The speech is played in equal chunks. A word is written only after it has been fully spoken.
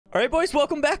All right, boys,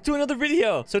 welcome back to another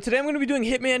video. So today I'm going to be doing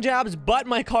Hitman jobs, but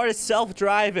my car is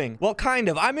self-driving. Well, kind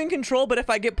of. I'm in control, but if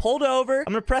I get pulled over,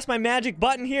 I'm going to press my magic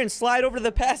button here and slide over to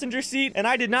the passenger seat, and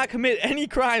I did not commit any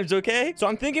crimes, okay? So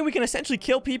I'm thinking we can essentially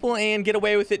kill people and get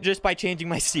away with it just by changing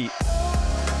my seat.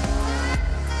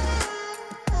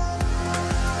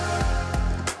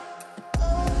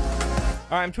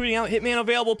 All right, I'm tweeting out Hitman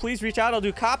available. Please reach out. I'll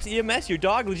do cops, EMS, your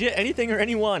dog, legit, anything or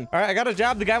anyone. All right, I got a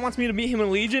job. The guy wants me to meet him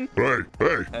in Legion.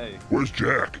 Hey. Where's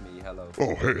Jack? Me, hello.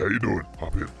 Oh, hey, how you doing?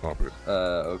 Hop in.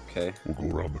 Okay. We'll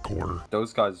go around the corner.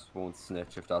 Those guys won't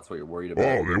snitch if that's what you're worried about.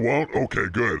 Oh, they won't? Okay,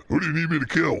 good. Who do you need me to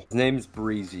kill? His name's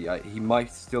Breezy. He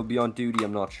might still be on duty,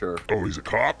 I'm not sure. Oh, he's a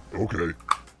cop? Okay.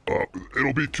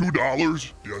 It'll be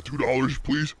 $2. Yeah, $2,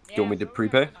 please. Do you want me to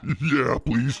prepay? Yeah,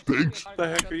 please. Thanks. What the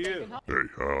heck are you? Hey,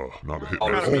 not a hitman. Oh,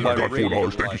 Oh my God,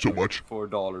 $4. Thank you so much.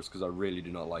 $4 because I really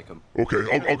do not like him. Okay,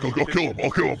 I'll kill him.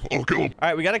 I'll kill him. All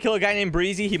right, we got to kill a guy named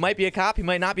Breezy. He might be a cop. He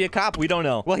might not be a cop. We don't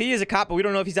know. Well, he is a cop, but we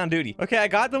don't know if he's on duty. Okay, I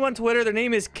got them on Twitter. Their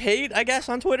name is Kate, I guess,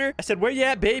 on Twitter. I said, where you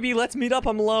at, baby? Let's meet up.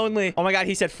 I'm lonely. Oh my God,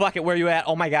 he said, fuck it. Where you at?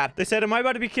 Oh my God. They said, am I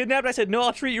about to be kidnapped? I said, no,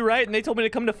 I'll treat you right. And they told me to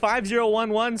come to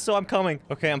 5011, so I'm coming.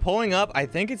 Okay, I'm pulling up. I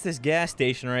think it's this gas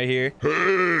station right here. Hey,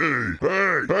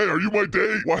 are you my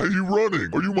date? Why are you running?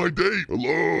 Are you my date?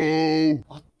 Hello?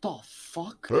 What the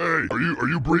fuck? Hey, are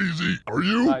you Breezy? Are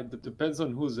you? It depends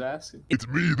on who's asking. It's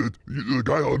me, the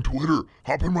guy on Twitter.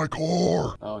 Hop in my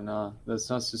car. Oh, nah. That's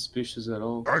not suspicious at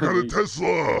all. I got a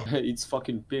Tesla. It's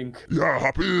fucking pink. Yeah,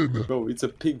 hop in. Bro, it's a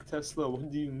pink Tesla. What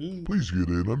do you mean? Please get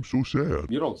in. I'm so sad.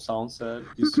 You don't sound sad.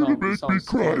 You're gonna make me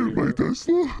cry in my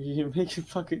Tesla? You make it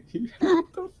fucking...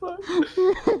 What the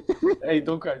fuck? Hey,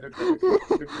 don't cry.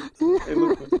 Hey,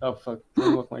 look. Oh, fuck.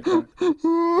 Don't look my car.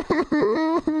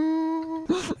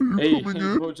 Hey,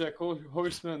 Bojack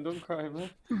Horseman, don't cry, man.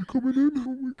 Are you coming in?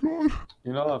 Oh my God.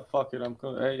 You know what? Fuck it, I'm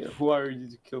coming. Hey, who are you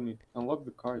to kill me? Unlock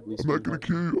the car, at least. I'm not gonna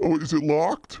kill you. Oh, is it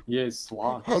locked? Yeah, it's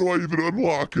locked. How do I even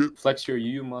unlock it? Flex your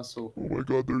U muscle. Oh my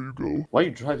God, there you go. Why are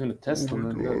you driving a Tesla,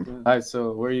 man? Alright,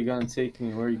 so where are you gonna take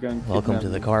me? Where are you gonna Welcome to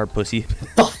the car, pussy.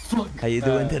 The fuck? How you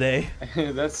doing today?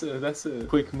 That's a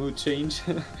quick mood change.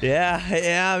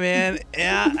 Yeah, man.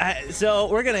 Yeah, so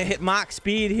we're gonna hit Mach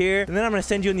speed here, and then I'm gonna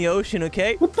send you in the ocean,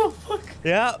 okay? What the fuck?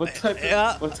 Yeah. What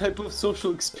type of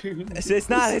social experiment? It's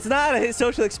not a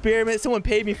social experiment. Someone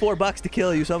paid me $4 to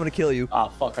kill you, so I'm gonna kill you. Ah,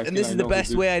 fuck. And this is the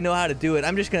best way I know how to do it.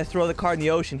 I'm just gonna throw the car in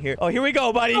the ocean here. Oh, here we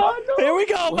go, buddy. Oh, no. Here we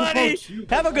go, buddy.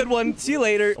 Have a good one. See you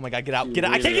later. Oh my God, get out. Get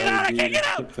out. I can't get out. I can't get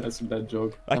out. That's a bad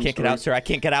joke. I can't get out, sir. I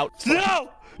can't get out. No!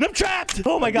 I'm trapped.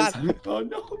 Oh my God. Oh,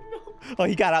 no. Oh,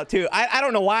 he got out too. I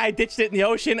don't know why I ditched it in the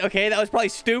ocean. Okay, that was probably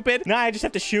stupid. Now I just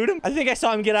have to shoot him. I think I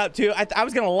saw him get out too. I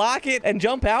was gonna lock it and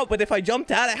jump out, but if I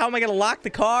jumped out, how am I gonna lock the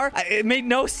car? It made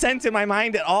no sense in my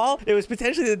mind at all. It was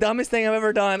potentially the dumbest thing I've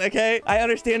ever done, okay? I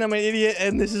understand I'm an idiot,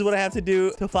 and this is what I have to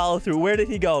do to follow through. Where did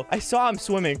he go? I saw him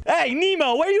swimming. Hey,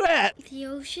 Nemo, where you at? The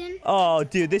ocean. Oh,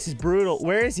 dude, this is brutal.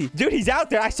 Where is he? Dude, he's out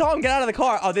there. I saw him get out of the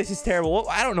car. Oh, this is terrible.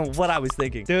 I don't know what I was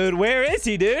thinking. Dude, where is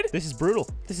he, dude? This is brutal.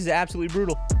 This is absolutely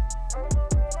brutal.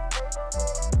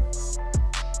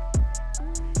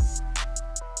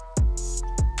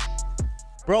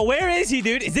 Bro, where is he,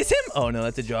 dude? Is this him? Oh, no,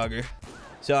 that's a jogger.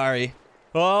 Sorry.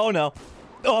 Oh, no.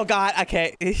 Oh, God.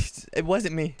 Okay. It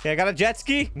wasn't me. Okay, I got a jet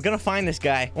ski. I'm gonna find this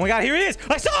guy. Oh, my God. Here he is.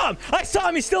 I saw him. I saw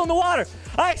him. He's still in the water.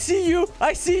 I see you.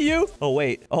 I see you. Oh,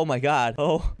 wait. Oh, my God.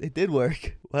 Oh, it did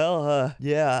work. Well,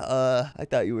 yeah, I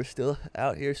thought you were still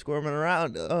out here squirming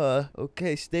around.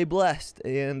 Okay, stay blessed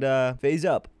and, phase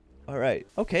up. All right.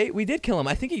 Okay, we did kill him.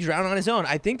 I think he drowned on his own.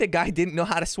 I think the guy didn't know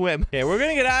how to swim. Okay, we're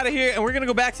gonna get out of here and we're gonna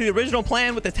go back to the original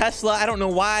plan with the Tesla. I don't know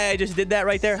why I just did that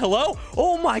right there. Hello?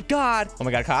 Oh my God. Oh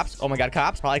my God, cops. Oh my God,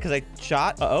 cops. Probably because I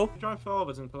shot. Uh-oh. Drive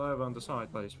forwards and pull over on the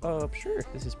side, please. Sure.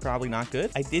 This is probably not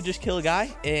good. I did just kill a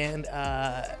guy and,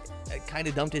 I kind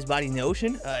of dumped his body in the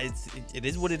ocean. It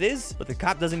is what it is, but the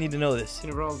cop doesn't need to know this. Can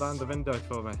you roll down the window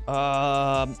for me?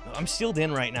 I'm sealed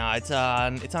in right now. It's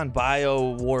on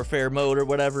bio warfare mode or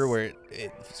whatever, where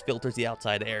it filters the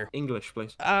outside air. English,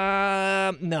 please.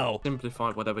 No.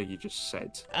 Simplify whatever you just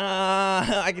said.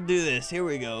 I can do this. Here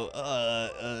we go.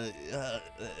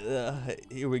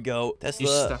 Here we go. Tesla.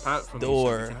 You step out from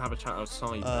door. Me so we can have a chat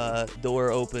outside.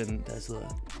 Door open.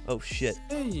 Tesla. Oh shit.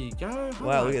 There you go.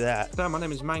 Wow, look at that. So, my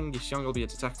name is Mangus Young. I'll be a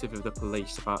detective of the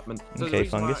police department. So Okay, the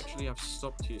reason Fungus. why I actually have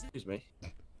stopped you. Excuse me.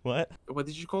 What? What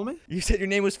did you call me? You said your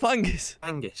name was Fungus.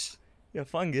 Angus. You got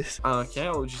fungus. Okay,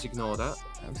 I'll just ignore that.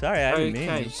 I'm sorry, I didn't mean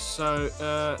Okay, to.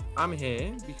 so I'm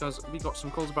here because we got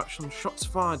some calls about some shots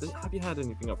fired. Have you heard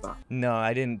anything of that? No,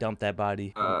 I didn't dump that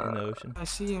body in the ocean. I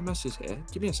see your message here.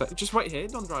 Give me a sec. Just wait here.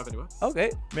 Don't drive anywhere.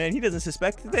 Okay, man, he doesn't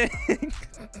suspect a thing.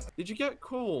 Did you get a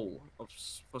call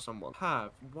for someone?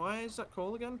 Why is that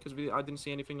call again? Because I didn't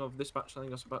see anything of dispatch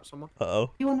telling us about someone.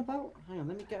 Uh-oh. You on about? Hang on,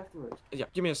 let me get off the road. Yeah,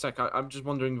 give me a sec. I'm just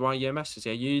wondering why your message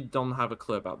here. You don't have a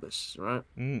clue about this, right?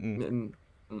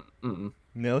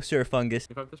 No, sir, fungus.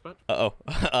 If I've dispatched?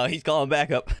 Uh-oh. He's calling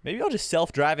back up. Maybe I'll just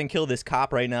self-drive and kill this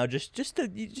cop right now, just to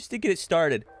get it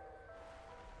started.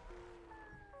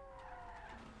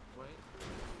 Wait.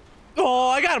 Oh,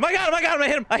 I got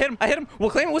him. I hit him. We'll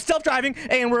claim it was self-driving,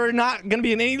 and we're not going to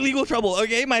be in any legal trouble,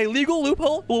 okay? My legal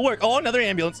loophole will work. Oh, another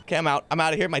ambulance. Okay, I'm out. I'm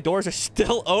out of here. My doors are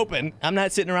still open. I'm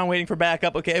not sitting around waiting for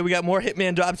backup, okay? We got more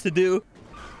Hitman jobs to do.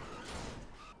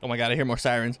 Oh my god, I hear more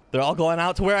sirens. They're all going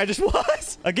out to where I just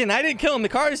was. Again, I didn't kill him. The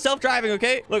car is self-driving,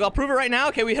 okay? Look, I'll prove it right now.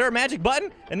 Okay, we hit our magic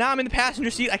button, and now I'm in the passenger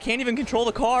seat. I can't even control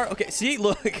the car. Okay, see?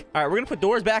 Look. All right, we're going to put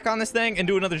doors back on this thing and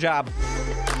do another job.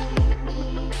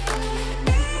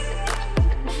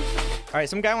 All right,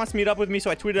 some guy wants to meet up with me, so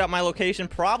I tweeted out my location.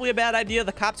 Probably a bad idea.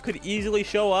 The cops could easily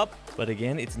show up. But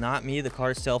again, it's not me. The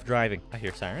car is self-driving. I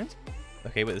hear sirens.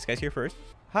 Okay, wait, this guy's here first.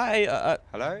 Hi,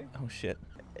 Hello? Oh, shit.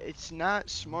 It's not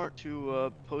smart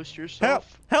to post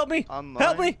yourself Help me! online.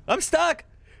 Help me! I'm stuck!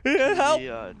 Help!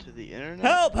 To the internet.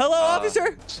 Help! Hello,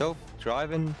 officer!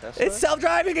 Self-driving. It's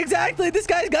self-driving, exactly! This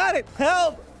guy's got it!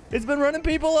 Help! It's been running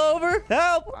people over!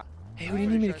 Help! Hey, who do you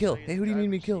need me to kill? Hey, who do you need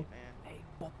me to kill? Hey,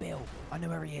 Bob Bill. I know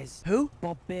where he is. Who?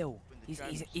 Bob Bill. He's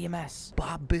at EMS.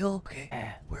 Bob Bill? Okay.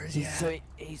 Yeah. Where is he at? So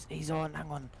he's on. Hang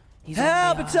on. He's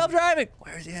Help! on the, It's self-driving!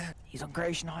 Where is he at? He's on Great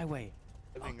Ocean Highway.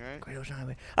 Right? Great Ocean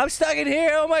Highway. I'm stuck in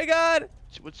here! Oh my god!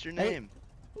 What's your name?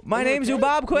 My name's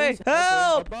Ubabque.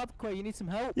 Help! Ubabque, you need some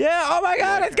help. Yeah, oh my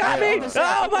god, it's got me!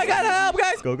 Oh my god, help,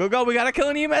 guys! Go, go, go, we gotta kill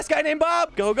an EMS guy named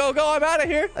Bob! Go, go, go, I'm out of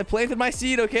here! I planted my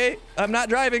seed, okay? I'm not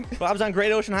driving. Bob's on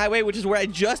Great Ocean Highway, which is where I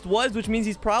just was, which means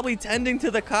he's probably tending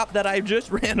to the cop that I just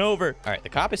ran over. Alright, the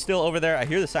cop is still over there. I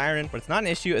hear the siren, but it's not an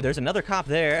issue. There's another cop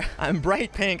there. I'm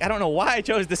bright pink. I don't know why I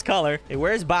chose this color. Hey,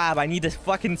 where's Bob? I need to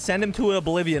fucking send him to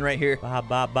oblivion right here. Bob,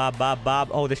 Bob, Bob, Bob, Bob.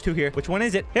 Oh, there's two here. Which one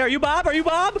is it? Hey, are you Bob? Are you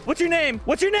Bob? What's your name?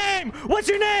 What's your name? What's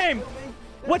your name?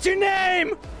 What's your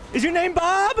name? Is your name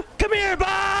Bob? Come here,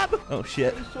 Bob! Oh,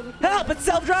 shit. Help! It's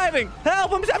self-driving!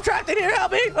 Help! I'm trapped in here!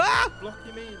 Help me! Ah! Block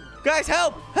you mean? Guys,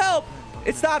 help! Help!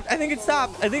 It stopped. I think it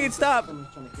stopped. I think it stopped.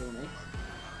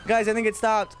 Guys, I think it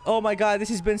stopped. Oh my god, this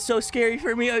has been so scary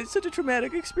for me. It's such a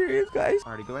traumatic experience, guys.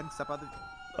 Alrighty, go ahead and step out the...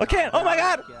 I can't. Oh my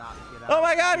god! Get out. Oh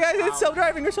my god, guys, it's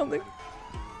self-driving or something.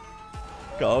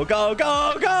 Go, go,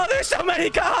 go, go! There's so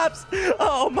many cops!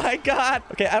 Oh my god.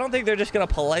 Okay, I don't think they're just gonna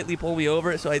politely pull me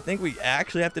over, so I think we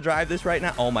actually have to drive this right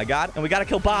now. Oh my god. And we gotta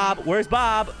kill Bob. Where's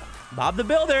Bob? Bob the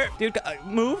Builder. Dude,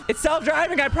 move. It's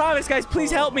self-driving, I promise, guys. Please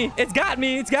help me. It's got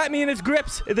me. It's got me in its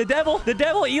grips. The devil.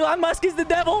 Elon Musk is the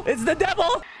devil. It's the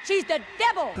devil. She's the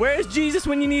devil. Where's Jesus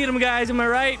when you need him, guys? Am I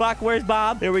right? Fuck, where's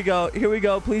Bob? There we go. Here we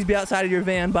go. Please be outside of your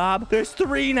van, Bob. There's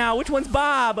 3 now. Which one's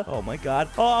Bob? Oh my god.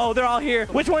 Oh, they're all here.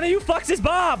 Which one of you fucks is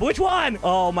Bob? Which one?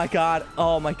 Oh my god.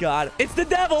 Oh my god. It's the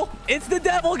devil. It's the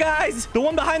devil, guys. The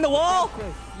one behind the wall?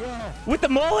 Yeah. With the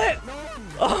mullet?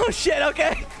 Oh shit,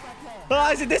 okay. Oh,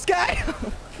 is it this guy?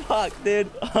 Fuck, dude.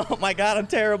 Oh my god, I'm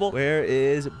terrible. Where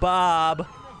is Bob?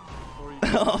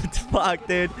 Oh, fuck,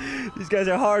 dude. These guys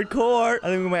are hardcore. I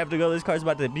think we might have to go. This car's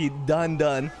about to be done.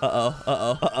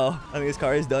 I think this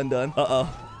car is done. I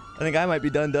think I might be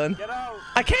done. Get out.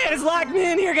 I can't. It's locked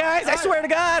me in here, guys. I swear to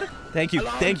God. Thank you.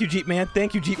 Thank you, Jeep man.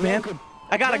 Thank you, Jeep man.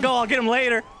 I gotta go. I'll get him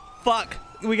later. Fuck.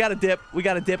 We gotta dip. We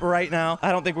gotta dip right now.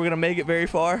 I don't think we're gonna make it very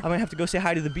far. I might have to go say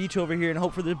hi to the beach over here and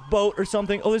hope for the boat or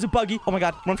something. Oh, there's a buggy. Oh my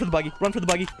god. Run for the buggy. Run for the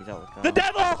buggy. The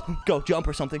devil! Go, jump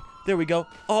or something. There we go.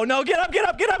 Oh no, get up, get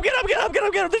up, get up, get up, get up, get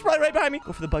up, get up. There's probably right behind me.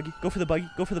 Go for the buggy. Go for the buggy.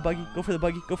 Go for the buggy. Go for the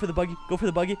buggy. Go for the buggy. Go for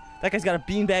the buggy. That guy's got a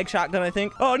beanbag shotgun, I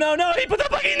think. Oh no, no, he put the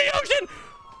buggy in the ocean!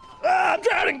 Ah, I'm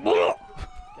drowning.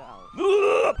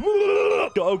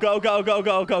 Go, go, go, go,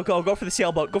 go, go, go. Go for the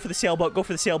sailboat. Go for the sailboat. Go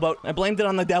for the sailboat. I blamed it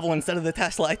on the devil instead of the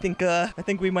Tesla. I think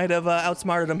we might have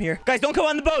outsmarted him here. Guys, don't come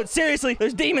on the boat. Seriously.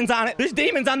 There's demons on it. There's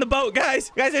demons on the boat,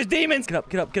 guys. Guys, there's demons. Get up,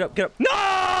 get up, get up, get up.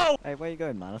 No! Hey, where you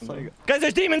going, man? I saw you. Guys,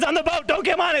 there's demons on the boat. Don't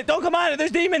come on it. Don't come on it.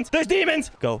 There's demons. There's demons.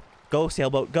 Go. Go,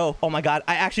 sailboat, go. Oh my God,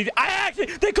 I actually,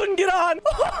 they couldn't get on.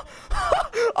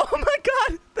 Oh my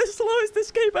God, the slowest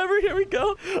escape ever. Here we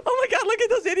go. Oh my God, look at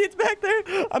those idiots back there.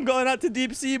 I'm going out to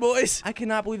deep sea, boys. I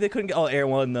cannot believe they couldn't get, oh, air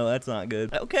one, though. That's not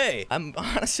good. Okay, I'm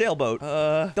on a sailboat.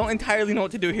 Don't entirely know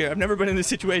what to do here. I've never been in this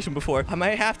situation before. I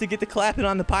might have to get to clapping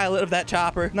on the pilot of that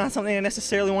chopper. Not something I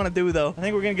necessarily want to do, though. I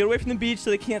think we're gonna get away from the beach so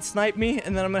they can't snipe me,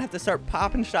 and then I'm gonna have to start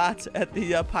popping shots at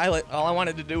the pilot. All I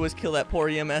wanted to do was kill that poor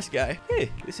EMS guy. Hey,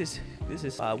 this is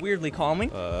weirdly calming.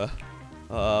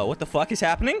 What the fuck is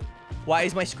happening? Why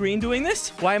is my screen doing this?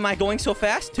 Why am I going so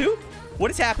fast too? What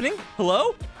is happening?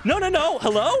 Hello? No, no, no.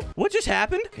 Hello? What just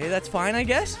happened? Okay, that's fine, I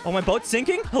guess. Oh, my boat's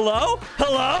sinking. Hello?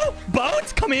 Hello?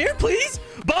 Boat? Come here, please.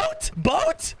 Boat?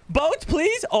 Boat? Boat,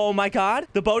 please. Oh my God.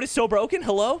 The boat is so broken.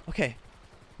 Hello? Okay.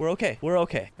 We're okay. We're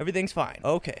okay. Everything's fine.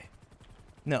 Okay.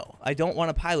 No, I don't want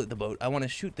to pilot the boat. I want to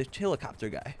shoot the helicopter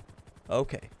guy.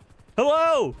 Okay.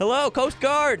 Hello? Hello, Coast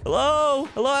Guard? Hello?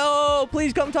 Hello?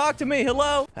 Please come talk to me.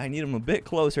 Hello? I need him a bit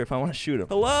closer if I want to shoot him.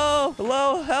 Hello?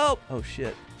 Hello? Help? Oh,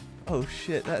 shit. Oh,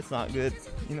 shit. That's not good.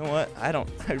 You know what? I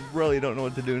really don't know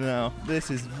what to do now. This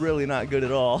is really not good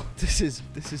at all. This is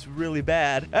really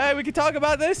bad. Hey, we can talk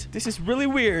about this? This is really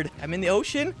weird. I'm in the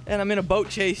ocean, and I'm in a boat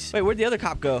chase. Wait, where'd the other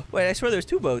cop go? Wait, I swear there's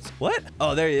 2 boats. What?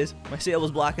 Oh, there he is. My sail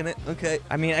was blocking it. Okay.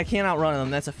 I mean, I can't outrun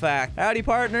him. That's a fact. Howdy,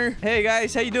 partner. Hey,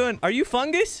 guys. How you doing? Are you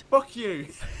Fungus? Fuck you.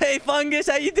 Hey, Fungus.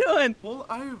 How you doing? Pull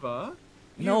over.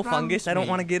 No, Fungus. I don't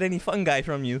want to get any fungi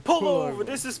from you. Pull over.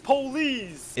 This is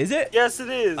police. Is it? Yes, it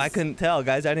is. I couldn't tell,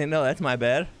 guys. I didn't know. That's my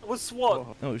bad. What's what?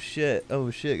 Oh, shit. Oh,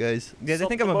 shit, guys. Guys, I Stop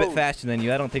think the I'm a bit boat. faster than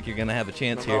you. I don't think you're going to have a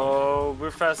chance here. Oh, we're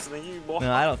faster than you, boy.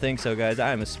 No, I don't think so, guys.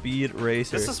 I am a speed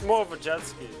racer. This is more of a jet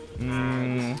ski.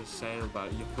 This is a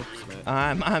sailboat. You fucks me.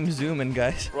 I'm zooming,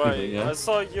 guys. Right. Yeah. I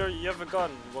saw you have a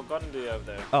gun. What gun do you have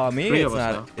there? Oh, me? 3 It's of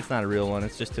us not. now. It's not a real one.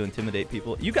 It's just to intimidate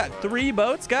people. You got 3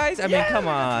 boats, guys? I mean, come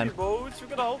on. Boats. We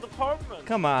got a whole department.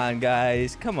 Come on,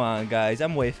 guys. Come on, guys.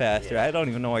 I'm way faster. I don't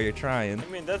even know why you're trying. I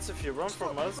mean, that's if you run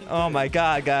from us. Oh my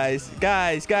God, guys.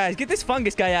 Guys, get this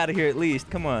Fungus guy out of here at least.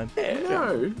 Come on.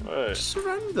 No. Right.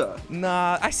 Surrender.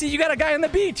 Nah, I see you got a guy on the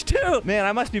beach too. Man,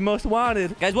 I must be most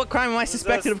wanted. Guys, what crime am I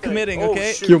suspected of committing, Oh,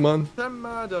 okay? shoot. You, man. The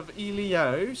murder of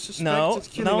Elio. Suspected No,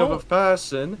 killing no. of a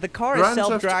person. The car is Grand Theft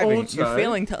self-driving. Auto. You're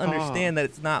failing to understand that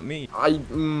it's not me. We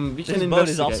This can boat investigate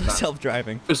is also that.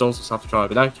 self-driving. It's also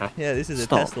self-driving. Okay. Yeah, this is a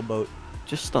Stop. Tesla boat.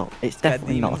 Just stop. It's got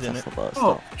definitely not a demons in Tesla boat.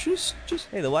 Oh, Stop. just.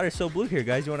 Hey, the water's so blue here,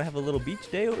 guys. You want to have a little beach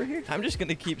day over here? I'm just going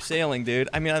to keep sailing, dude.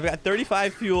 I mean, I've got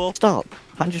 35 fuel. Stop.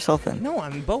 Hand yourself in. No,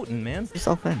 I'm boating, man. Hand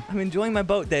yourself in. I'm enjoying my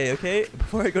boat day, okay?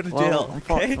 Before I go to Well, jail, okay?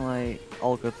 unfortunately,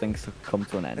 all good things to come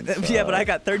to an end. Yeah, but I so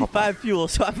got 35 fuel,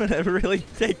 so I'm going to really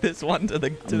take this one to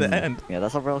the end. Yeah,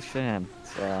 that's a real shame.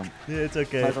 So, Yeah, it's might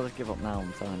okay. as well just give up now,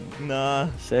 I'm telling you. Nah,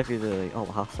 Save you all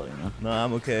the hassle, you know. no,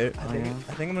 I'm okay. Oh, yeah?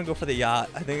 I think I'm going to go for the yacht.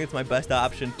 I think it's my best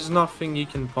option. There's nothing you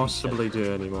can possibly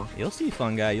do anymore. You'll see,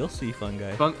 fun guy. You'll see, fun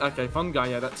guy. Okay, fun guy.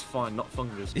 Yeah, that's fine. Not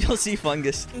fungus. You'll see,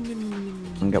 fungus.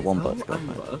 And get one boat to go,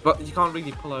 mate. But you can't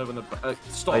really pull over the.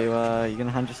 Stop. Are you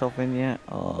gonna hand yourself in yet?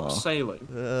 Or Stop sailing.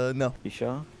 No. you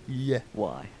sure? Yeah.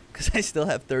 Why? Because I still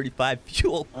have 35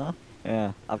 fuel. Huh?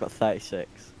 Yeah, I've got 36.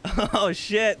 Oh,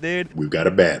 shit, dude. We've got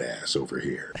a badass over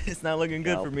here. It's not looking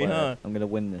good I'll for me, play it. huh? I'm gonna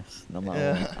win this, no matter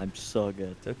Yeah. what. I'm so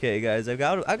good. It's okay, guys. I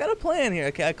got a plan here.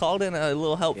 Okay, I called in a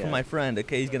little help from Yeah. my friend.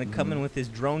 Okay, he's gonna come in with his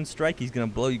drone strike. He's gonna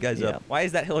blow you guys Yeah. up. Why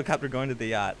is that helicopter going to the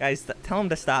yacht? Guys, tell him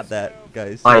to stop that,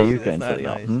 guys. Why are you That's going to not the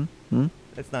yacht? nice. Hmm?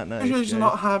 That's not nice. It's guys.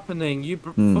 not happening. You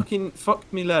fucking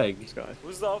fucked me legs.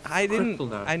 Who's the officer? I didn't. Cripple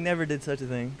now. I never did such a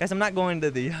thing, guys. I'm not going to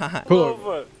the yacht. Pull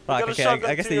over. You Fuck, got a okay, shotgun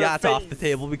I guess to the your yacht's off the face.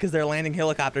 table because they're landing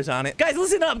helicopters on it. Guys,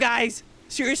 listen up, guys.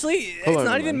 Seriously, Pull it's over,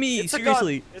 not even man. me. It's a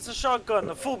Seriously. gun. It's a shotgun,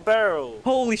 a full barrel.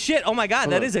 Holy shit! Oh my God,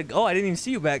 Hold that on. is a. Oh, I didn't even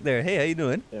see you back there. Hey, how you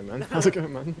doing? Yeah, man. How's it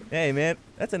going, man? Hey, man,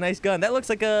 that's a nice gun. That looks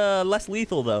like a less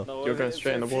lethal though. No, You're going it's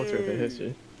straight in the water if it hits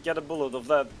you. Get a bullet of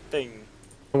that thing.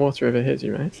 The water if it hits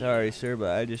you, mate. Sorry, sir,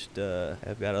 but I just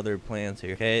have got other plans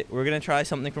here. Okay, we're gonna try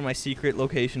something for my secret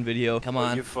location video. Come Oh,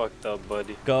 on, you fucked up,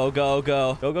 buddy. go, go,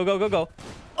 go, go, go, go, go, go.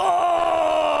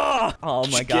 Oh! Oh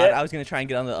my God! Get- I was gonna try and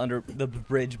get on the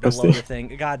bridge That's below the- the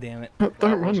thing. God damn it, Don't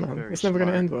run, wasn't man. very It's never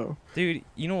gonna smart. end well. dude.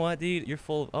 You know what, dude? You're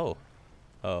full of.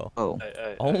 Oh. Oh.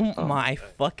 Oh my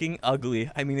fucking ugly.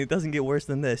 I mean, it doesn't get worse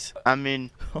than this. I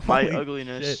mean, my Holy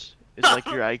ugliness shit. It's like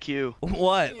your IQ.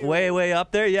 What? Way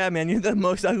up there? Yeah, man, you're the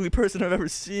most ugly person I've ever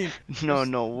seen. No,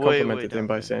 way Complimented him down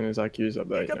by there. saying his IQ's up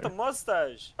there. You got the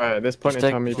mustache. Alright, at this point in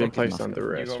Just time, you've been take placed the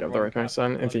under arrest. You You have the right to got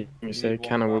understand anything you say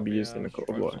can and will be used in the court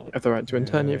of law. You have the right to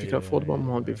intern if you can afford one,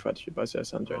 won't be threatened by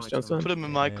CS Andres. Johnson. Put him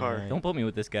in my car. Don't put me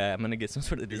with this guy. I'm gonna get some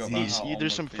sort of disease.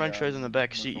 There's some French fries in the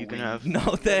back seat you can have. No, Let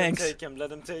him thanks. take him.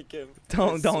 Let him take him.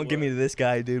 Don't give me this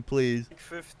guy, dude, please.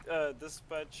 Fifth,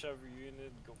 dispatch every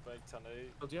unit. Go back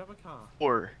tonight. Oh, do you have a car?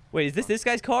 Or Wait, is this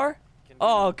guy's car? Can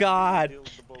Oh, you God. deal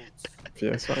with the boats? Yeah,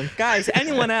 it's fine. Guys,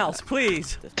 anyone else,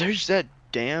 please. there's that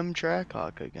damn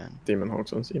Trackhawk again. Demon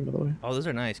Hawk's on scene, by the way. Oh, those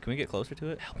are nice. Can we get closer to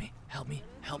it? Help me. Help me.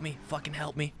 Help me. Fucking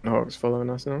help me. The Hawk's following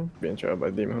us now. Being trailed by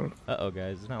Demon Hawk. Uh-oh,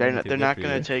 guys. It's not They're looking not, too they're good not for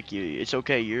gonna you. take you. It's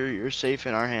okay. You're safe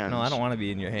in our hands. No, I don't want to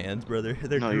be in your hands, brother.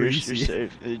 They're No, you're greasy.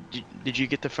 safe. Did you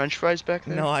get the French fries back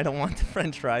there? No, I don't want the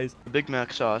French fries. The Big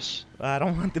Mac sauce. I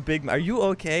don't want the Big Mac. Are you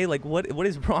okay? Like, what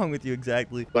is wrong with you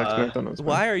exactly? Back to McDonald's. man.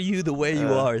 Why are you the way you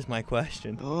are is my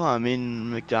question. Oh, I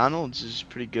mean, McDonald's is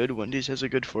pretty good. Wendy's has a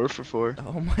good 4 for 4.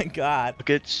 Oh my God.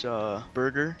 Nuggets,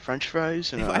 burger, French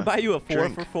fries, and If I buy you a 4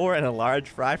 drink. for 4 and a large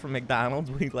fry from McDonald's,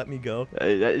 will you let me go?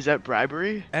 Is that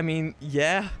bribery? I mean,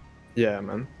 yeah. Yeah,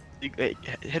 man. Hey,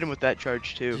 hit him with that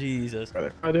charge too. Jesus.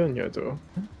 Brother, how doing your door?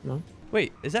 No.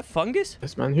 Wait, is that fungus?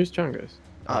 Yes, man. Who's Chungus?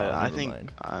 I never think.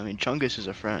 mind. I mean, Chungus is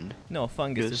a friend. No,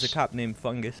 fungus. There's a Yes. cop named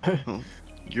Fungus.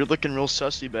 You're looking real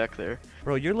sussy back there.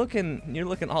 Bro, you're looking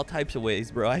all types of ways,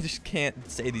 bro. I just can't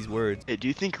say these words. Hey, do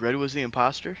you think Red was the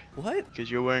imposter? What? Because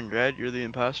you're wearing red, you're the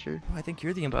imposter? Bro, I think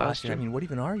you're the imposter. I Bastard. mean, what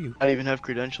even are you? I don't even have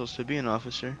credentials to be an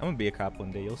officer. I'm gonna be a cop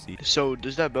one day. You'll see. So,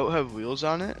 does that boat have wheels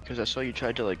on it? Because I saw you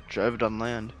tried to, like, drive it on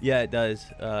land. Yeah, it does.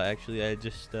 Actually, I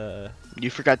just You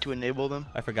forgot to enable them?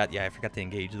 I forgot. Yeah, I forgot to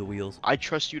engage the wheels. I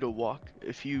trust you to walk.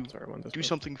 If you Sorry, one does do not.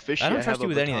 something fishy, I don't have trust a you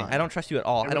with anything. baton. I don't trust you at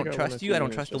all. Yeah, I don't we got trust 1 or you. I 2 don't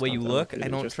minutes trust the just way you after look. that. I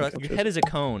don't Just trust. making Your sure. head is a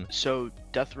cone. So,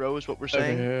 death row is what we're Over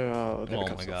saying? here, I'll get Oh a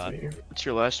my cup God. for you. What's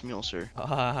your last meal, sir?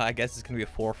 I guess it's gonna be a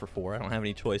 4 for 4. I don't have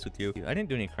any choice with you. I didn't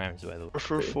do any crimes, by the way. 4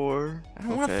 for 4. I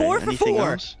don't want a Okay, 4 for anything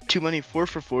 4. else? Too many 4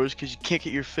 for 4s because you can't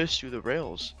get your fist through the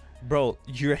rails. Bro,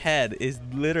 your head is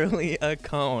literally a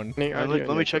cone. Any Let idea me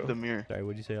on check your the mirror. Sorry,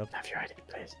 what'd you say? Have your ID,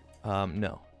 please.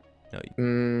 No.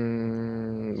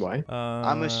 Why?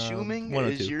 I'm assuming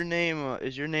 102. is your name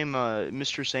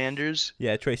Mr. Sanders?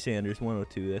 Yeah, Trey Sanders,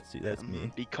 102. That's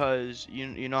me. Because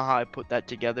you know how I put that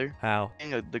together? How?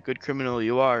 The good criminal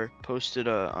you are posted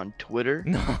on Twitter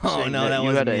No, saying no, that you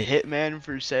wasn't had a me. hitman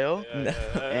for sale.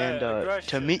 And to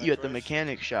aggression, meet you at the aggression.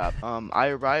 mechanic shop. I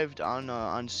arrived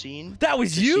on scene That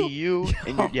was to you? see you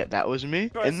and yeah, that was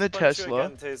me in the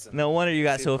Tesla. No wonder you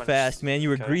got so fast, man. You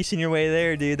were greasing your way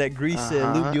there, dude. That grease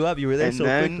lubed you up. You were there And so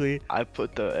then quickly. I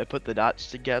put the dots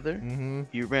together. Mm-hmm.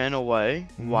 You ran away.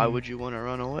 Why Mhm. would you want to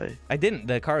run away? I didn't.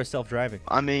 The car is self-driving.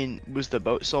 I mean, was the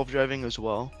boat self-driving as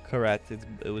well? Correct.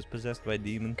 It was possessed by a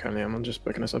demon. Currently, I'm just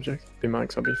booking a subject. Be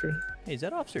Mike's, I'll be free. Hey, is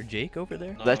that Officer Jake over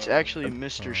there? That's actually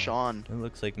Mr. Sean It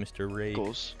looks like Mr. Ray.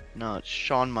 Michaels. No, it's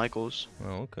Shawn Michaels.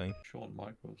 Oh, okay. Shawn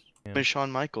Michaels. Yeah. It's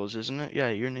Shawn Michaels, isn't it? Yeah,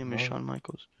 your name is No. Shawn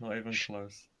Michaels. Not even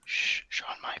close. Shh,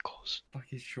 Shawn Michaels. Fuck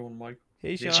is Shawn Michaels.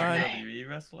 Hey, He's a Sean. WWE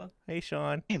wrestler. Hey,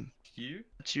 Sean. You?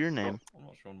 What's your name? I'm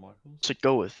not Shawn Michaels. So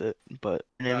go with it, but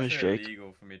your name is It's Jake.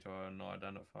 illegal for me to not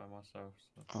identify myself.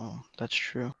 So Oh, that's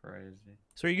true. crazy.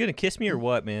 So are you gonna kiss me or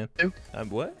what, man? Who?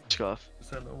 What? Scuff. Is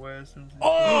that the way something?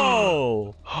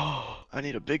 Oh! I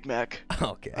need a Big Mac.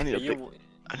 Okay. I need a big. You,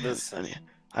 I need, listen.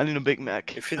 I need a Big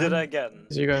Mac. if you do that again,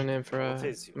 Is you got a name for I'll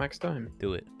taste you. Max Time?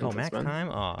 Do it. Oh, Thanks, max man. time?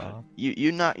 Aw.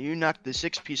 You knocked the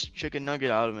 6-piece chicken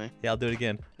nugget out of me. Yeah, I'll do it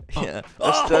again. Yeah.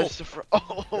 That's the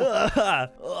oh.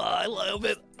 Oh, I love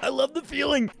it. I love the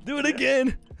feeling. Do it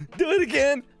again. Do it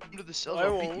again. Come to the cells, I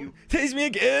I'll beat won't. you. Tase me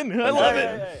again. I love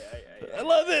it. I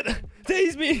love it.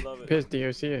 Tase me. Love it. Here's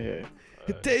DOC here.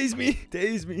 Tase me.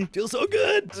 Tase me. Feels so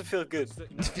good. Does it feel good?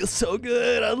 It feels so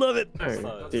good. I love it.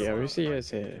 Oh, DOC is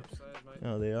here.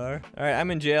 Oh, they are? All right,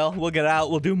 I'm in jail. We'll get out.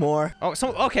 We'll do more. Oh, so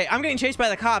okay, I'm getting chased by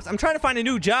the cops. I'm trying to find a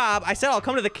new job. I said I'll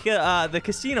come to the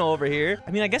casino over here. I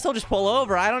mean, I guess I'll just pull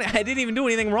over. I didn't even do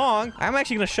anything wrong. I'm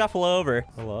actually gonna shuffle over.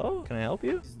 Hello? Can I help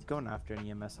you? He's going after an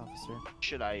EMS officer.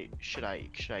 Should I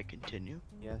continue?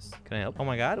 Yes. Can I help? Oh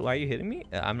my God, why are you hitting me?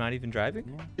 I'm not even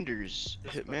driving. Yeah. Sanders,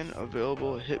 Hitman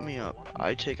available. Hit me up.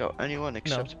 I take out anyone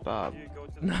except Bob. You go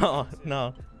to the No,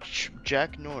 no,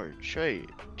 Jack Nord, Trey,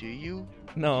 do you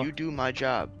no. do my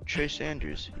job? Trey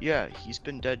Sanders, yeah, he's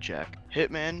been dead, Jack.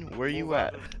 Hitman, where you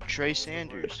at? Trey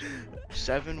Sanders,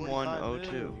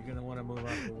 7102. You're gonna want to move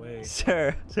out the way.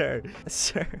 Sir.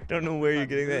 Don't know where you're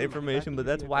getting that information, but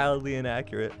that's wildly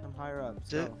inaccurate. I'm higher up.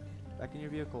 That's it? So Back in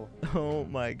your vehicle. Oh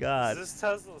my God. Is this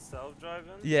Tesla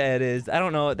self-driving? Yeah, it is. I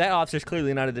don't know. That officer's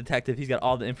clearly not a detective. He's got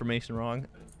all the information wrong.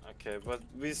 Okay, but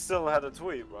we still had a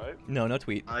tweet, right? No, no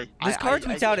tweet. I- This car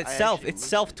tweets out itself. It's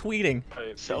self-tweeting. Right,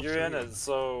 but Self-tweeting. you're in it,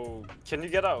 so can you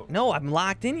get out? No, I'm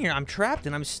locked in here. I'm trapped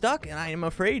and I'm stuck and I am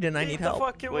afraid and I need the help.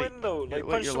 fucking Wait, window. Like, wait,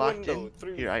 punch you're the locked window. in?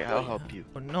 Through Here, I'll help you.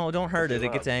 Oh, no, don't hurt it. Okay,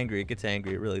 It gets wow. angry. It gets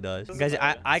angry. It really does. Doesn't Guys,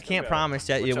 matter. I It's can't okay. promise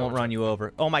that it Watch out, won't watch run you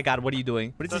over. Oh my God, what are you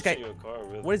doing? What is this guy? Touching your car,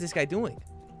 really. What is this guy doing?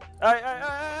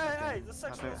 Hey, the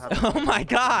section. Oh my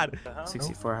God.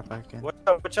 64, hop back in.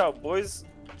 Watch out, boys.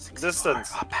 Distance.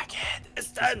 Hop back in.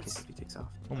 Distance. He takes off.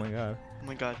 Oh my God. Oh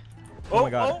my God. Oh my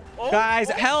God. Oh, Guys,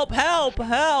 help, help,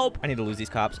 help. I need to lose these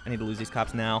cops. I need to lose these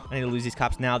cops now. I need to lose these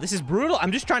cops now. This is brutal.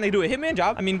 I'm just trying to do a hitman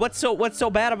job. I mean, what's so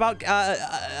bad about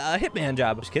a hitman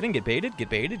job? Just kidding. Get baited, get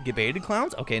baited, get baited,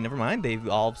 clowns. Okay, never mind. They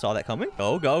all saw that coming.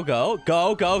 Go, go, go,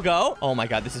 go, go, go. Oh my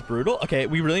God, this is brutal. Okay,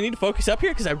 we really need to focus up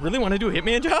here because I really want to do a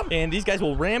hitman job. And these guys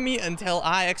will ram me until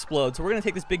I explode. So we're going to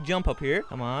take this big jump up here.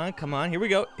 Come on, come on. Here we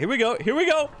go. Here we go. Here we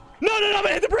go. No, no, no, I'm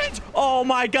gonna hit the bridge. Oh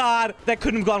my God. That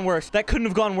couldn't have gone worse. That couldn't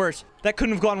have gone worse. That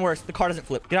couldn't have gone worse. The car doesn't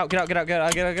flip. Get out, get out, get out, get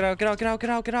out, get out, get out, get out, get out, get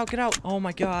out, get out, get out. Oh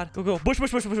my God. Go, go. Bush,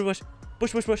 bush, bush, bush, bush.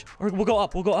 Push, push, push. Or we'll go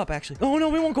up. We'll go up, actually. Oh, no,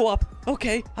 we won't go up.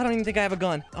 Okay. I don't even think I have a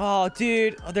gun. Oh,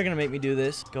 dude. Oh, they're gonna make me do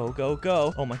this. Go, go,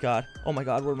 go. Oh my God. Oh my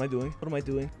God. What am I doing? What am I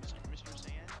doing? Mr.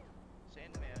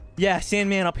 Sandman? Yeah,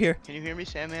 Sandman up here. Can you hear me,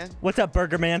 Sandman? What's up,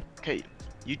 Burger Man? Okay.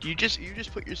 You just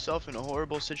put yourself in a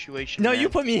horrible situation. No, man. you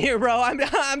put me here, bro.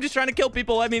 I'm just trying to kill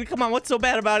people. I mean, come on. What's so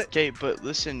bad about it? Okay, but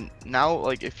listen, now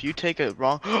like if you take a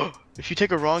wrong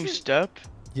step,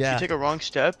 Yeah. if you take a wrong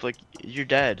step, like you're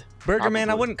dead. Burger Man,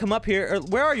 I Probably. wouldn't come up here.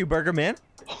 Where are you, Burger Man?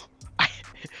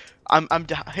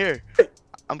 Here.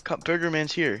 Burger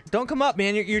Man's here. Don't come up,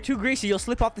 man. You're too greasy. You'll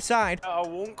slip off the side. I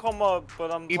won't come up,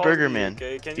 but I'm Hey, talking Burger to you, Man.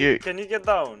 okay? Can Here. you get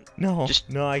down? No, Just-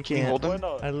 no, I Can you can't. hold Why him?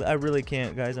 not? I really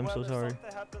can't, guys. I'm Well, so if sorry.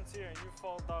 something happens here and you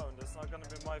fall down, that's not gonna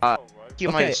be my Uh, fault, right? He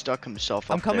might Okay. have stuck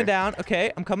himself up I'm coming there. down,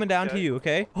 okay? I'm coming down to Okay. you,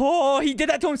 okay? Oh, he did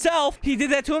that to himself. He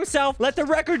did that to himself. Let the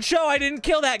record show I didn't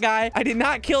kill that guy. I did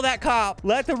not kill that cop.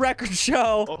 Let the record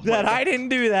show Oh my that God. I didn't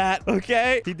do that,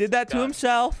 okay? He did that to God.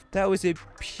 himself. That was a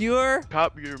pure...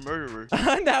 Cop, you're a murderer.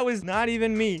 That was not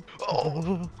even me.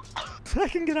 Oh. I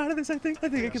can get out of this, I think. I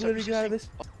think I can literally get out of this.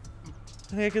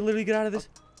 I think I can literally get out of this.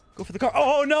 Go for the car.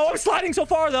 Oh, no, I'm sliding so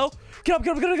far, though. Get up,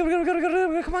 get up, get up, get up, get up, get up,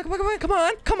 get up. Come on, come on, come on, come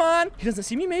on, come on. He doesn't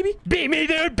see me, maybe? Beat me,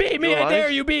 dude, beat me. You I alive? dare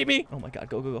you, beat me. Oh, my God,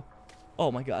 go, go, go.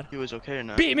 Oh, my God. He was okay or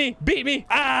not? Beat me, beat me.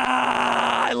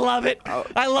 Ah, I love it.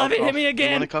 I love it. Hit me You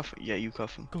again. wanna cuff? Yeah, you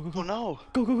cuff him. Go, go, go. Oh no.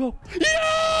 Go, go, go. Yo!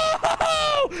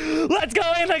 Let's go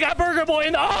in. I got Burger Boy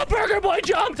in the... Oh, Burger Boy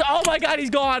jumped. Oh, my God, he's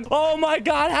gone. Oh, my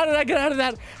God. How did I get out of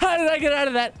that? How did I get out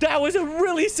of that? That was a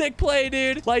really sick play,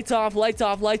 dude. Lights off, lights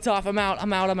off, lights off. I'm out,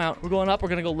 I'm out, I'm out. We're going up. We're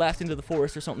going to go left into the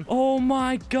forest or something. Oh,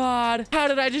 my God. How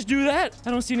did I just do that?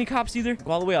 I don't see any cops either.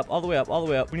 Go all the way up, all the way up, all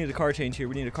the way up. We need a car change here.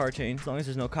 We need a car change. As long as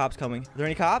there's no cops coming. Are there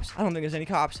any cops? I don't think there's any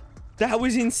cops. That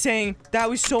was insane. That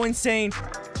was so insane.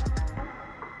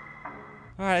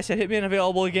 All right, I said Hitman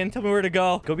available again. Tell me where to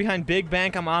go. Go behind Big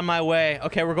Bank. I'm on my way.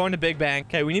 Okay, we're going to Big Bank.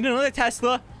 Okay, we need another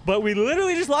Tesla, but we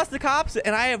literally just lost the cops,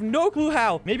 and I have no clue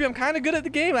how. Maybe I'm kind of good at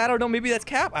the game. I don't know. Maybe that's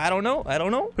Cap. I don't know. I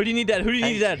don't know. Who do you need dead? Who do you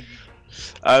need dead?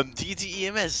 The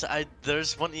EMS.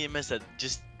 There's one EMS that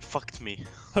just fucked me.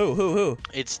 Who?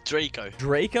 It's Draco.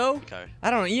 Draco? I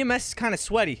don't know. EMS is kind of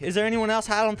sweaty. Is there anyone else?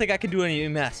 I don't think I can do any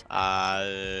EMS.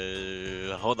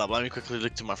 Hold up. Let me quickly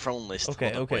look to my phone list.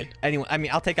 Okay, Hold up, okay. wait. Anyone? I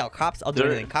mean, I'll take out cops. I'll do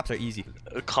There- anything. Cops are easy.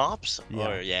 Cops? Yeah.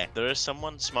 Or, yeah. There is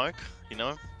someone, Smoke, you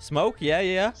know? Smoke? Yeah,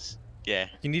 yeah. Yeah.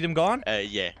 You need him gone?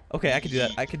 Yeah. Okay, I can do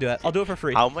that. I can do that. I'll do it for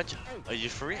free. How much? Are you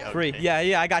free? Okay. Free. Yeah,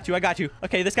 yeah, I got you. I got you.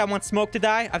 Okay, this guy wants Smoke to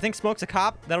die. I think Smoke's a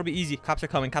cop. That'll be easy. Cops are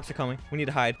coming. Cops are coming. We need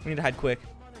to hide. We need to hide quick.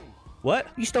 What?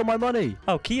 You stole my money.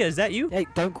 Oh, Kia, is that you? Hey,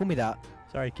 don't call me that.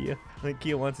 Sorry, Kia. I think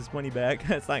Kia wants his money back.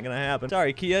 That's not gonna happen.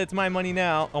 Sorry, Kia. It's my money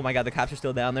now. Oh my God, the cops are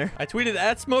still down there. I tweeted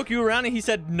at Smoke you around, and he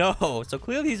said no. So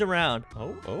clearly he's around.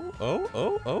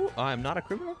 Oh. I'm not a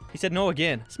criminal. He said no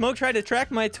again. Smoke tried to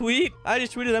track my tweet. I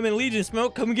just tweeted I'm in Legion.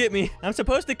 Smoke, come get me. I'm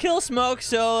supposed to kill Smoke,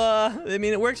 so I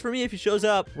mean it works for me if he shows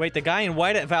up. Wait, the guy in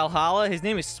white at Valhalla, his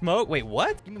name is Smoke. Wait,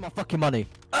 what? Give me my fucking money.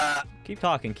 Keep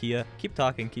talking, Kia. Keep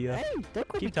talking, Kia. Hey, don't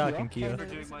call me Keep talking, Kia. Kia.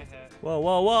 Doing my hair.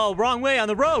 Whoa. Wrong way on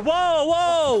the road.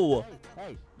 Whoa.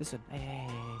 Hey, listen. Hey.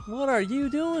 What are you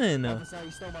doing? Officer,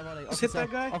 you stole my money. Hit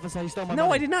that guy? Officer, you stole my No,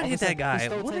 money. I did not hit Officer, that guy. he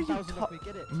stole What are you 10,000 off me.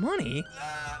 Get it. Money?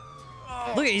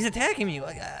 Look, he's attacking me.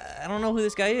 Like, I don't know who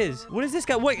this guy is. What is this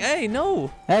guy? Wait, hey,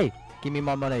 no. Hey, give me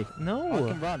my money. No.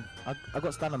 I can run. I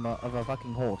got stand of a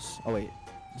fucking horse. Oh, wait.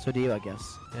 So do you, I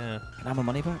guess. Yeah. Can I have my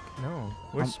money back? No.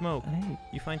 Where's Smoke? Hey.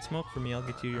 You find Smoke for me, I'll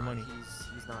get you your money.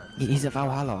 He's not. He's at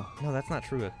Valhalla. No, that's not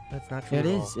true. That's not true Yeah, it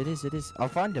at all. is. It is. It is. I'll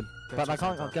find him. But I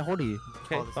can't get hold of you.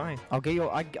 Okay, fine. I'll get you.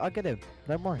 I'll get him.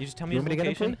 Don't worry. You just tell me You his want me to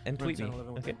get him, location please? and tweet me.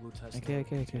 Okay.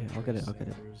 Okay. I'll get it.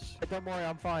 Hey, don't worry,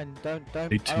 I'm fine. Don't. I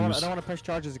Hey, don't want twos. to press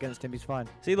charges against him. He's fine.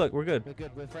 See, look, we're good. We're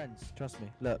good. We're friends. Trust me.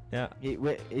 Look. Yeah.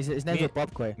 His name's Me-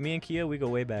 Bob Quay. Me and Kia, we go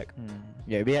way back.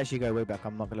 Yeah, we actually go way back.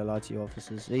 I'm not gonna lie to you,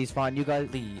 officers. He's fine. You guys.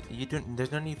 Lee, you don't.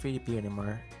 There's no need for you to be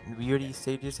anymore. We already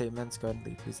saved your statements. Go ahead and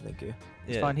leave, please. Thank you.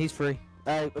 It's Yeah. fine. He's free.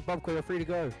 Bob Quay, we're free to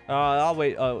go. I'll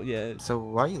wait. Oh, yeah. So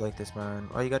why are you like this, man?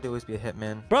 All you gotta do is be a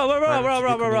hitman. Bro. Why don't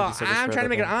you do community service I'm for trying to a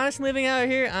make an living? honest living out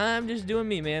here. I'm just doing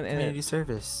me, man. And Community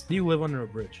service. You live under a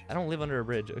bridge. I don't live under a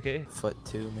bridge, okay? Foot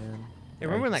 2, man. Hey,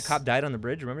 remember when that cop died on the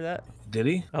bridge? Remember that? Did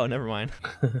he? Oh, never mind.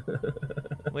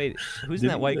 Wait, who's in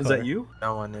that white car? Is that you?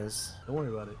 No one is. Don't worry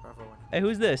about it. Hey,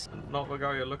 who's this? Not the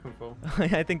guy you're looking for.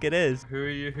 I think it is. Who are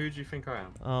you? Who do you think I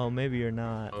am? Oh, maybe you're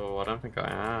not. Oh, I don't think I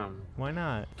am. Why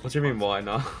not? What do you mean, why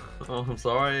not? Oh, I'm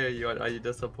sorry. Are you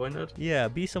disappointed? Yeah,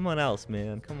 be someone else,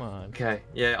 man. Come on. Okay.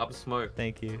 Yeah, up smoke.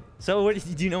 Thank you. So,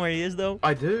 do you know where he is, though?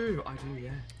 I do. Yeah.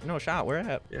 No shot. Where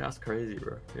at? Yeah, that's crazy,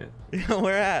 bro. Yeah.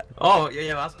 Where at? Oh,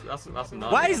 yeah. That's nuts.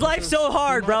 Why is life so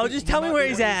hard, bro? Just tell me where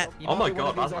he's at. Oh my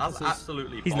god, that's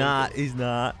absolutely. He's bonkers. not. He's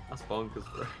not. That's bonkers,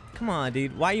 bro. Come on,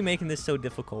 dude. Why are you making this so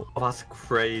difficult? Oh, that's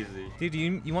crazy. Dude,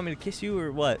 you want me to kiss you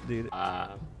or what, dude?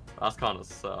 That's kind of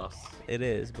sus. It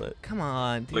is, but come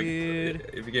on, Look,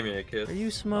 dude. if you give me a kiss, Are you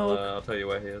Smoke? I'll tell you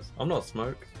where he is. I'm not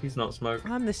Smoke. He's not Smoke.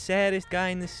 I'm the saddest guy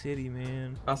in the city,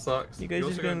 man. That sucks. You guys You're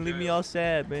just also gonna going leave to me jail. all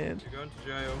sad, man. You're going to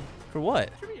jail. For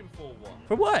what? What do you mean for what?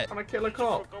 For what? Trying to kill a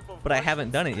cop. But I haven't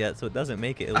done it yet, so it doesn't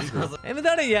make it illegal. I haven't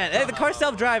done it yet. Hey, the car's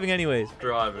self-driving anyways.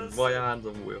 Driving. Why your hands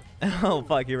on the wheel? Oh,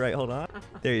 fuck. You're right. Hold on.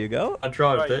 There you go. I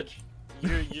drive, Right.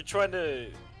 bitch. You're trying to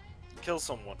kill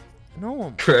someone.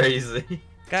 No. Crazy.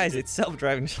 Guys, it's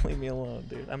self-driving. Just leave me alone,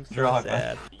 dude. I'm so Drive,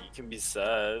 sad. You can be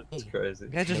sad. That's crazy.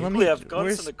 Guys, just let People me... have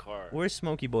guns in the car. Where's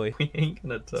Smokey Boy? We ain't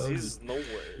gonna tell you. He's nowhere.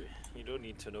 You don't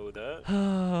need to know that.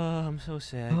 I'm so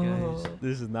sad, guys.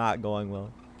 This is not going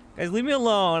well. Guys, leave me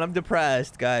alone. I'm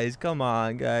depressed, guys. Come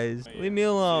on, guys. Leave me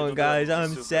alone, guys.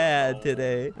 I'm sad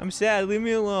today. I'm sad. Leave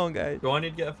me alone, guys. Do I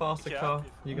need to get a faster car?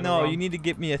 You gonna No, run? you need to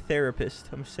get me a therapist.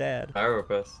 I'm sad.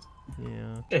 Therapist.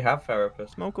 Yeah. They have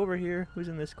therapists. Smoke over here. Who's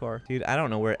in this car? Dude, I don't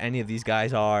know where any of these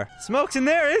guys are. Smoke's in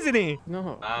there, isn't he?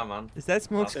 No. Nah, man. Is that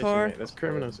Smoke's That's car? That's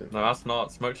criminals. No, that's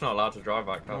not. Smoke's not allowed to drive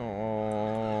that car.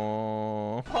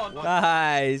 Oh. Oh, no.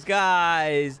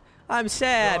 Guys. I'm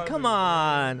sad. Come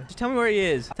on. Just tell me where he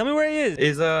is. Tell me where he is.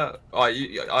 He's I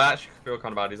actually feel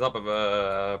kind of bad. He's up with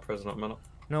a prison at the minute.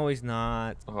 No, he's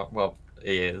not. Well,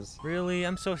 he is. Really?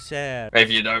 I'm so sad. If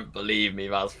you don't believe me,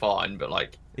 that's fine. But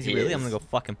like, Is he really? I'm gonna go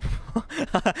fuck him.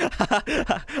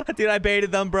 Dude, I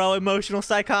baited them, bro. Emotional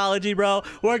psychology, bro.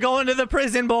 We're going to the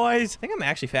prison, boys. I think I'm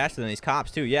actually faster than these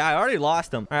cops, too. Yeah, I already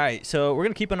lost them. All right, so we're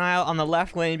gonna keep an eye out on the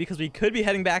left lane because we could be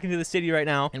heading back into the city right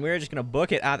now, and we're just gonna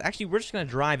book it out. Actually, we're just gonna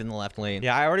drive in the left lane.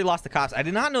 Yeah, I already lost the cops. I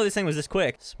did not know this thing was this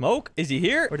quick. Smoke? Is he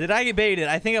here? Or did I get baited?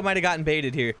 I think I might have gotten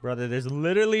baited here. Brother, there's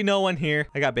literally no one here.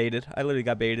 I got baited. I literally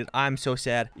got baited. I'm so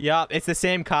sad. Yup, it's the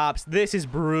same cops. This is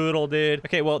brutal, dude.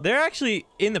 Okay, well, they're actually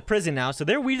in the prison now, so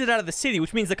they're weeded out of the city,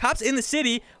 which means the cops in the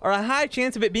city are a high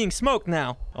chance of it being Smoked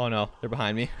now. Oh, no. They're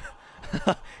behind me.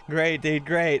 Great, dude.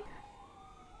 Great.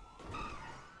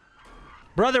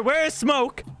 Brother, where is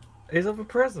Smoke? He's up in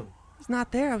prison. He's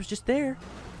not there. I was just there.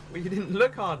 Well, you didn't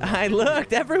look hard enough. I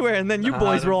looked everywhere, and then you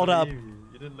boys rolled up. You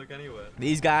didn't look anywhere.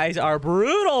 These guys are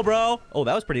brutal, bro. Oh,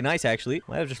 that was pretty nice, actually.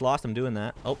 Might have just lost him doing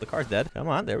that. Oh, the car's dead. Come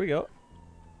on. There we go.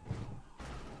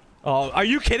 Oh, are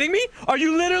you kidding me? Are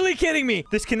you literally kidding me?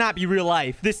 This cannot be real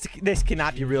life. This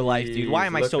cannot be real life, dude. Why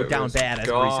am I so down bad as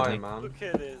recently? Man. Look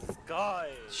at this guy.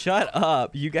 Shut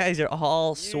up. You guys are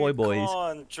all soy boys. You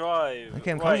can't drive. Okay,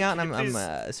 I'm coming out and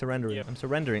I'm surrendering. Yeah. I'm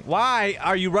surrendering. Why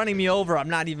are you running me over? I'm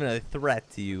not even a threat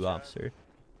to you, officer.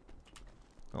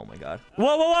 Oh my god.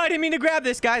 Whoa, whoa, whoa. I didn't mean to grab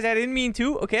this, guys. I didn't mean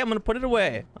to. Okay, I'm going to put it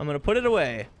away. I'm going to put it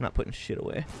away. I'm not putting shit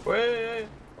away. Wait.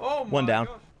 Oh my One down.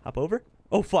 gosh. Hop over.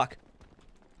 Oh, fuck.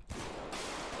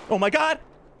 Oh my god.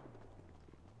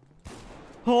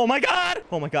 Oh my god.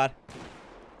 Oh my god.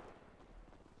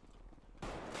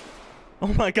 Oh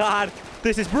my god.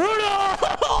 This is brutal.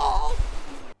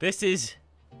 This is,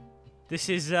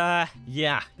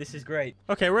 yeah, this is great.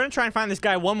 Okay, we're gonna try and find this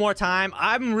guy one more time.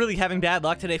 I'm really having bad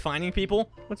luck today finding people.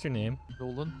 What's your name?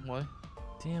 Golden? Why?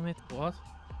 Damn it. What?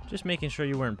 Just making sure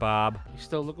you weren't Bob. You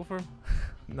still looking for him?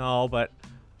 No, but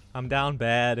I'm down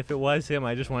bad. If it was him,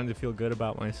 I just wanted to feel good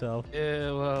about myself.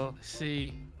 Yeah, well,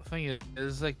 see, thing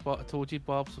is, like what I told you,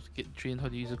 Bob's getting trained how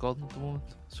to use a gun at the moment,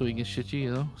 so he can shoot you,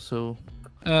 you know. So,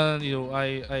 and you know,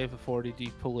 I have authority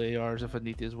to pull ARs if I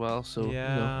need to as well. So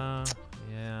Yeah, you know,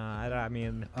 yeah. I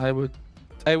mean, I would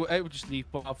just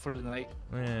leave Bob for the night.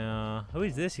 yeah. Who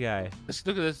is this guy? Let's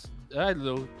look at this. I don't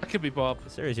know. That could be Bob.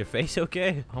 Sir, is your face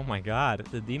okay? Oh my God,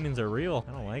 the demons are real.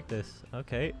 I don't like this.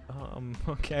 Okay.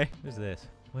 Okay. Who's this?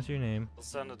 What's your name? I'll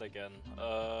send it again.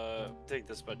 Take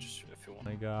this badge if you Oh want.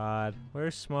 my God.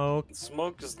 Where's Smoke?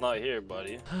 Smoke is not here,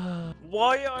 buddy.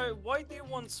 Why do you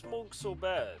want Smoke so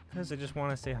bad? Because I just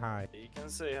want to say hi. You can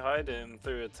say hi to him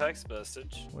through a text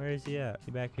message. Where is he at? Is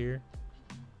he back here?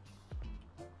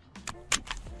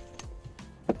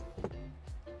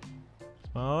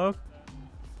 Smoke?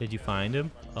 Did you find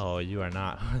him? Oh, you are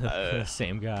not the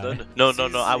same guy. No. I He's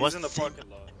in wasn't. the parking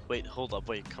lot. Wait, hold up.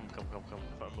 Wait, come away from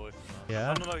me.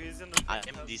 Yeah? No, he's in the I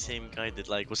am the same guy that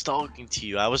like was talking to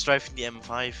you. I was driving the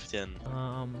M5 then.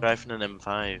 Driving an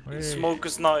M5. Where- Smoke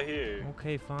is not here.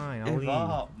 Okay, fine. I'll Give leave.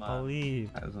 up, man. I'll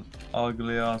leave. That is an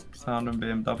ugly ass sounding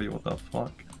BMW. What the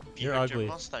fuck? You're Your ugly.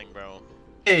 Mustang, bro.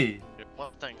 Hey! Your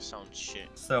Mustang sounds shit.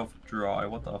 Self-dry.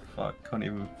 What the fuck? Can't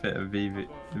even fit a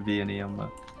V&E on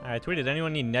there. Alright, tweeted.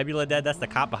 Anyone need Nebula dead? That's the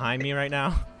cop behind me right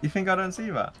now. You think I don't see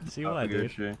that? See I what,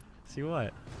 forgive dude? you. See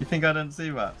what? You think I don't see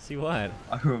that? See what?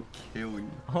 I will kill you.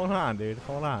 Hold on, dude.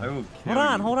 Hold on. I will kill Hold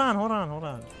on, you. hold on, hold on, hold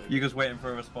on. You just waiting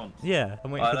for a response? Yeah,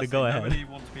 I'm waiting for the that's it. go-ahead. Nobody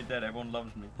wants me dead. Everyone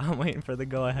loves me. I'm waiting for the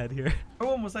go-ahead here.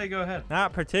 Everyone will say go ahead.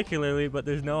 Not particularly, but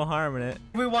there's no harm in it.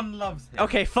 Everyone loves him.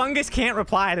 Okay, Fungus can't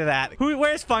reply to that.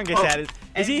 Where's Fungus at?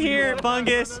 Is he here,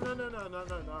 Fungus? No, not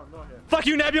here. Fuck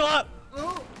you, Nebula!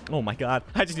 Oh my God.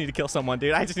 I just need to kill someone,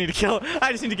 dude. I just need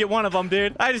to get one of them,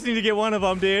 dude. I just need to get one of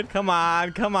them, dude. Come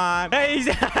on, come on. Hey,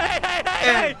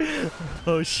 hey.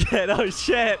 Oh shit, oh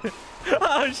shit.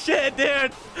 Oh shit,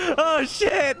 dude. Oh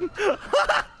shit.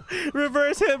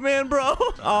 Reverse Hitman, bro.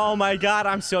 Oh my God,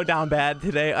 I'm so down bad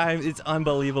today. It's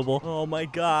unbelievable. Oh my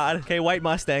God. Okay, white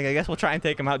Mustang. I guess we'll try and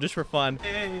take him out just for fun.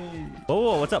 Hey.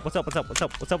 Oh, what's up? What's up with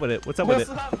it? What's up with it?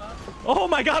 Oh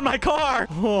my God, my car.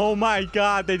 Oh my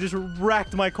God, they just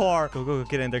wrecked my car. Go,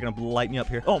 get in. They're gonna light me up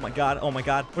here. Oh my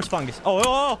God. Where's Fungus?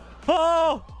 Oh.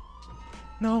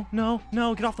 No,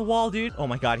 get off the wall, dude. Oh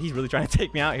my God, he's really trying to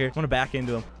take me out here. I want to back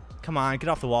into him. Come on, get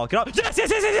off the wall. Get off.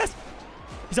 Yes.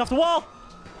 He's off the wall.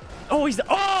 Oh,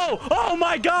 oh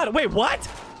my God. Wait, what?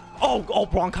 Oh,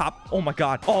 wrong cop. Oh my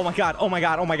God.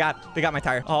 They got my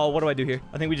tire. Oh, what do I do here?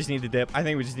 I think we just need to dip.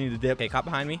 Okay, cop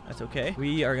behind me. That's okay.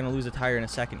 We are going to lose a tire in a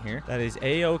second here. That is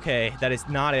A-okay. That is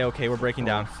not A-okay. We're breaking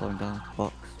down. Slowing down.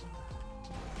 Box.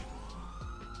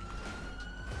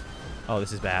 Oh,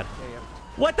 this is bad.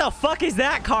 What the fuck is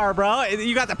that car, bro?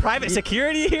 You got the private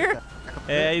security here?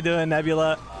 Hey, how you doing,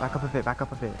 Nebula? Back up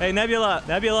a bit. Hey, Nebula,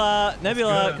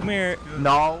 come here.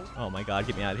 No. Oh my God,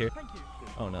 get me out of here.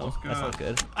 Oh no, That's that's not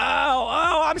good.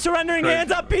 Oh, I'm surrendering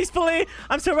hands up peacefully.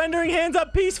 That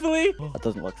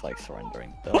doesn't look like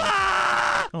surrendering. Though.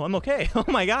 Ah! Oh, I'm okay. Oh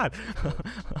my God.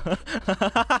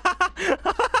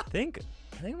 I think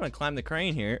I'm gonna climb the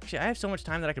crane here. Actually, I have so much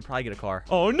time that I could probably get a car.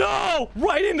 Oh no!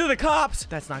 Right into the cops!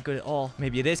 That's not good at all.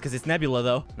 Maybe it is because it's Nebula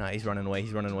though. Nah, he's running away.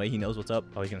 He knows what's up.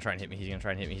 Oh, he's gonna try and hit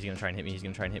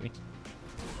me.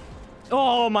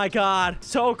 Oh my God.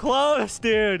 So close,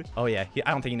 dude. Oh yeah.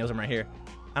 I don't think he knows I'm right here.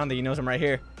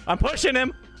 I'm pushing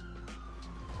him.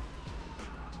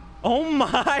 Oh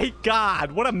my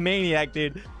God. What a maniac,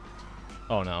 dude.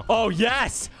 Oh no. Oh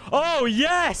yes. Oh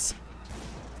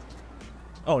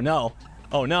no.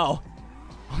 Oh,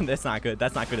 that's not good.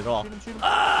 That's not good at all.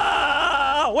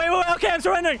 Ah! Wait. Okay, I'm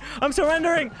surrendering.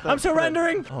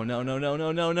 Oh no.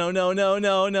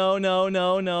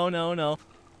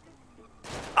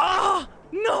 Ah!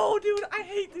 No, dude. I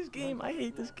hate this game.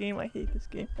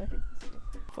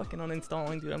 Fucking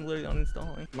uninstalling, dude. I'm literally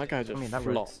uninstalling. My guy just that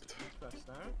flopped.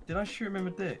 Did I shoot him in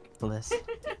the dick? Bliss.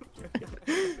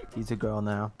 He's a girl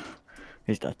now.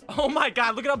 He's dead. Oh my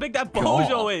God, look at how big that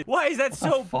bozo is. Why is that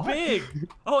so big?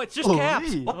 Oh, it's just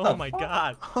caps. Oh my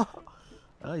God.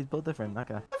 Oh, he's built different.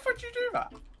 Okay. How the fuck did you do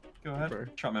that? Go ahead.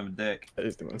 Shot him in the dick. That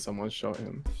is when someone shot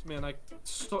him. Man, I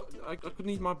couldn't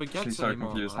eat my baguettes She's so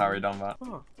anymore. confused how he done that.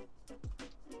 Oh.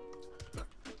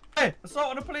 Hey,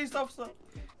 assault on a police officer.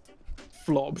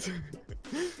 Flopped.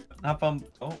 Have fun.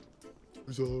 Oh.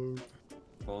 So.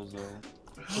 Bozo.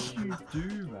 How did you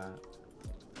do that?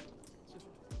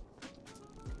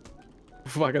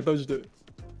 Fuck, I dodged it.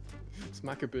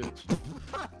 Smack a bitch.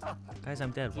 Guys,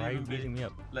 I'm dead. Why are you beating me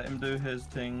up? Let him do his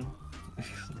thing.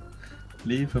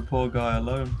 Leave the poor guy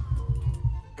alone.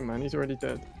 Man, he's already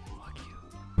dead. Fuck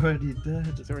you. Already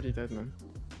dead. He's already dead, man.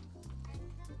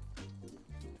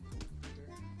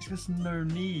 There's no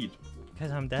need.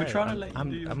 Because I'm dead. We're trying to let you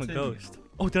do your I'm a thing. ghost.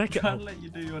 Oh, did I We're get? trying to let you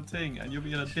do your thing, and you're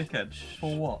being a dickhead.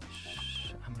 For what?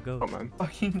 I'm a ghost. Come on.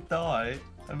 Fucking die,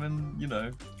 and then, you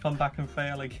know, come back and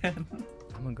fail again.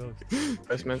 I'm a ghost.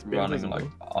 It's meant to be Running invisible. like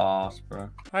arse, bro. All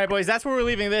right, boys, that's where we're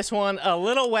leaving this one. A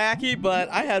little wacky, but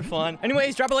I had fun.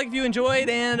 Anyways, drop a like if you enjoyed,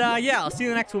 and yeah, I'll see you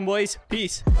in the next one, boys.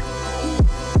 Peace.